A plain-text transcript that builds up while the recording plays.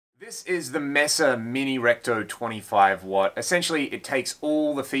This is the Mesa Mini Recto 25 watt. Essentially, it takes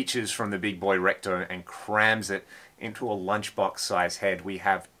all the features from the big boy Recto and crams it into a lunchbox size head. We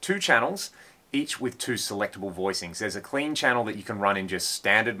have two channels, each with two selectable voicings. There's a clean channel that you can run in just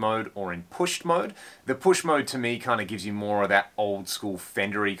standard mode or in pushed mode. The push mode to me kind of gives you more of that old school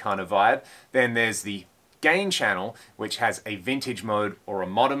Fendery kind of vibe. Then there's the gain channel, which has a vintage mode or a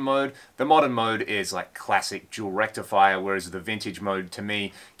modern mode. The modern mode is like classic dual rectifier, whereas the vintage mode to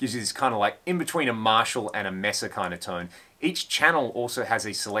me gives you this kind of like in between a Marshall and a Mesa kind of tone. Each channel also has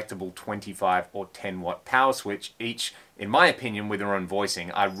a selectable 25 or 10 watt power switch, each, in my opinion, with their own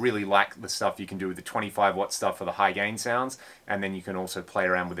voicing. I really like the stuff you can do with the 25 watt stuff for the high gain sounds, and then you can also play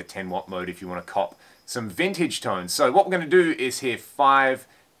around with the 10 watt mode if you want to cop some vintage tones. So what we're going to do is hear 5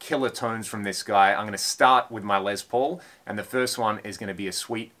 killer tones from this guy. I'm going to start with my Les Paul, and the first one is going to be a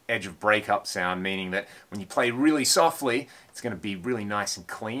sweet edge of breakup sound, meaning that when you play really softly, it's going to be really nice and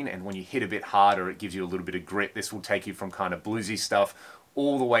clean, and when you hit a bit harder, it gives you a little bit of grit. This will take you from kind of bluesy stuff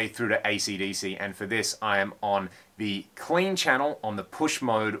all the way through to AC/DC, and for this I am on the clean channel on the push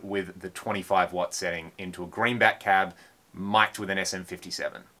mode with the 25 watt setting into a greenback cab, mic'd with an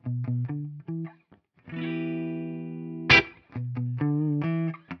SM57.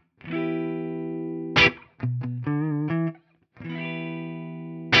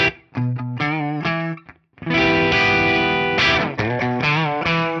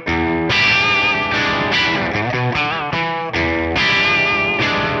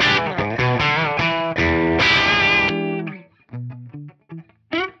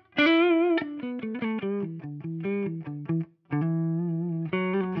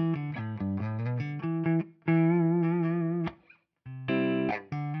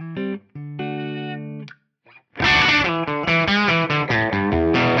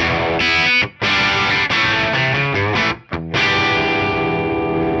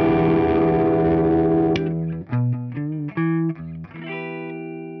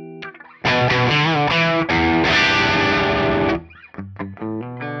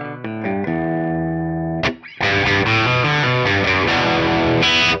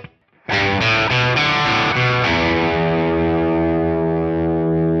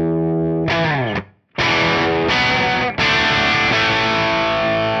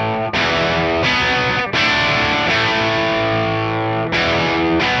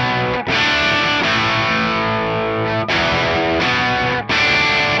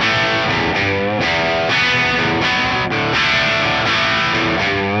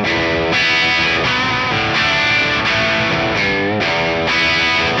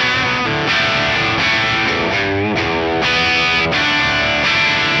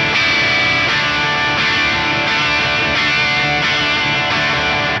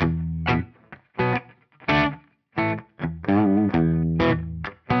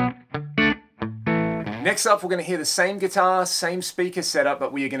 Next up, we're going to hear the same guitar, same speaker setup,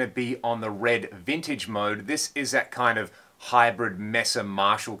 but we are going to be on the red vintage mode. This is that kind of hybrid Mesa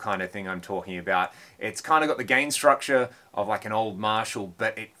Marshall kind of thing I'm talking about. It's kind of got the gain structure of like an old Marshall,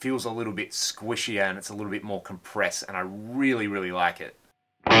 but it feels a little bit squishier and it's a little bit more compressed, and I really, really like it.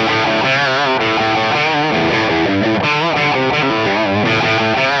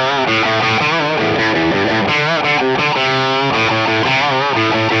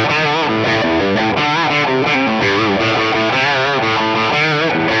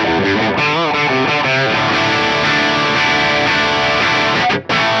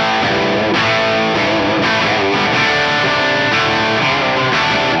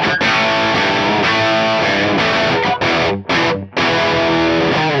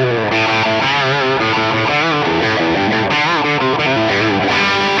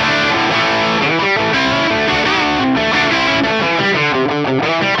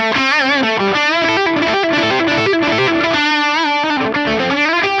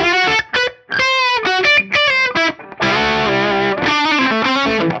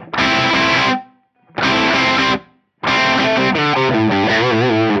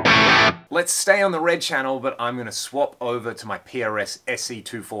 Let's stay on the red channel, but I'm going to swap over to my PRS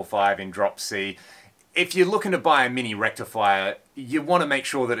SC245 in drop C. If you're looking to buy a mini rectifier, you want to make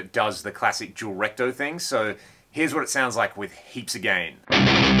sure that it does the classic dual recto thing, so here's what it sounds like with heaps of gain.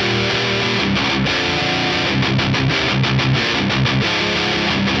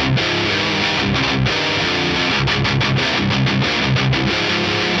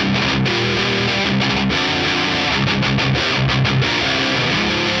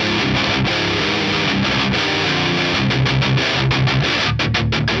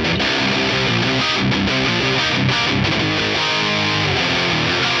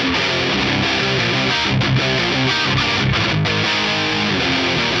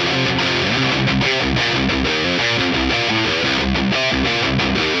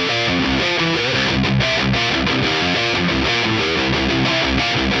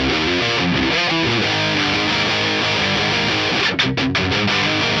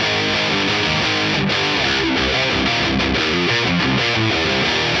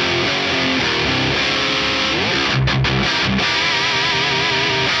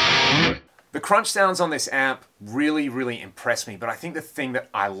 crunch sounds on this amp really impress me, but I think the thing that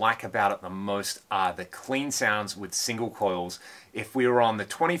I like about it the most are the clean sounds with single coils. If we were on the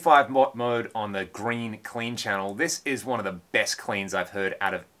 25 watt mode on the green clean channel, this is one of the best cleans I've heard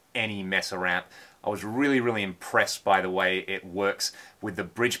out of any Mesa amp. I was really impressed by the way it works with the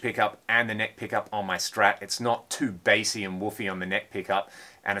bridge pickup and the neck pickup on my Strat. It's not too bassy and woofy on the neck pickup,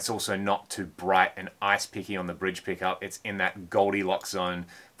 and it's also not too bright and ice picky on the bridge pickup. It's in that Goldilocks zone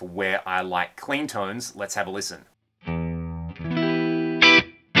for where I like clean tones. Let's have a listen.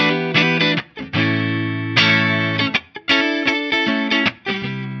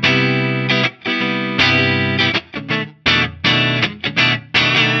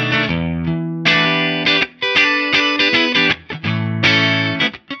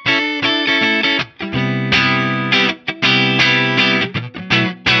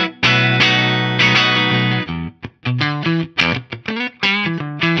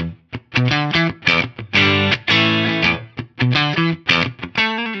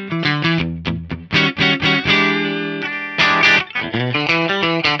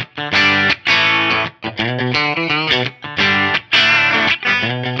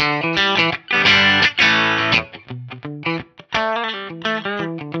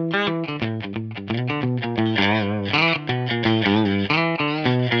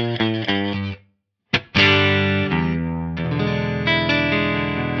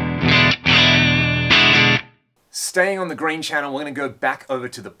 Staying on the green channel, we're going to go back over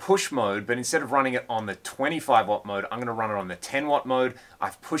to the push mode, but instead of running it on the 25 watt mode, I'm going to run it on the 10 watt mode.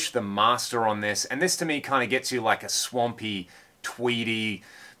 I've pushed the master on this, and this to me kind of gets you like a swampy, tweedy,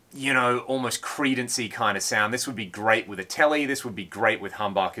 you know, almost Creedence-y kind of sound. This would be great with a telly, this would be great with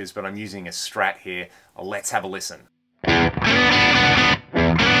humbuckers, but I'm using a Strat here. Let's have a listen.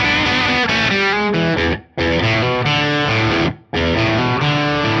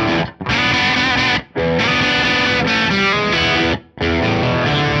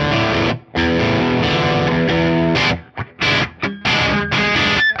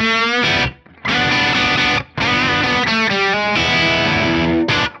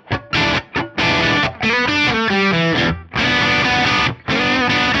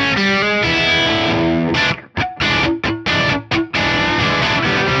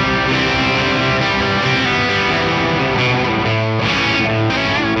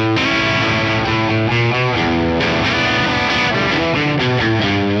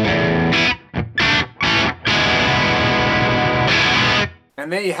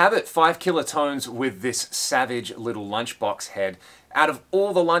 And there you have it, 5 kilatones with this savage little lunchbox head. Out of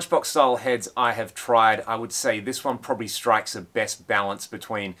all the lunchbox style heads I have tried, I would say this one probably strikes the best balance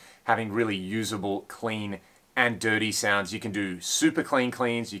between having really usable, clean, and dirty sounds. You can do super clean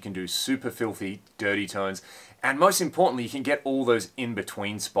cleans, you can do super filthy, dirty tones, and most importantly, you can get all those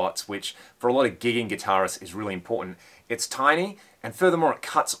in-between spots, which for a lot of gigging guitarists is really important. It's tiny, and furthermore, it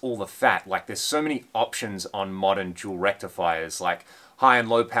cuts all the fat. Like, there's so many options on modern dual rectifiers, like high and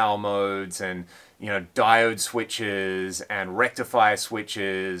low power modes, and you know, diode switches and rectifier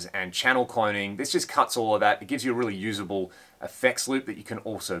switches and channel cloning. This just cuts all of that. It gives you a really usable effects loop that you can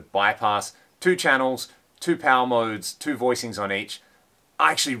also bypass. 2 channels, 2 power modes, 2 voicings on each.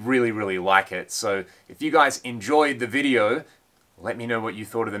 I actually really like it. So if you guys enjoyed the video, let me know what you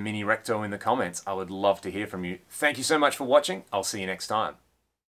thought of the Mini Recto in the comments. I would love to hear from you. Thank you so much for watching. I'll see you next time.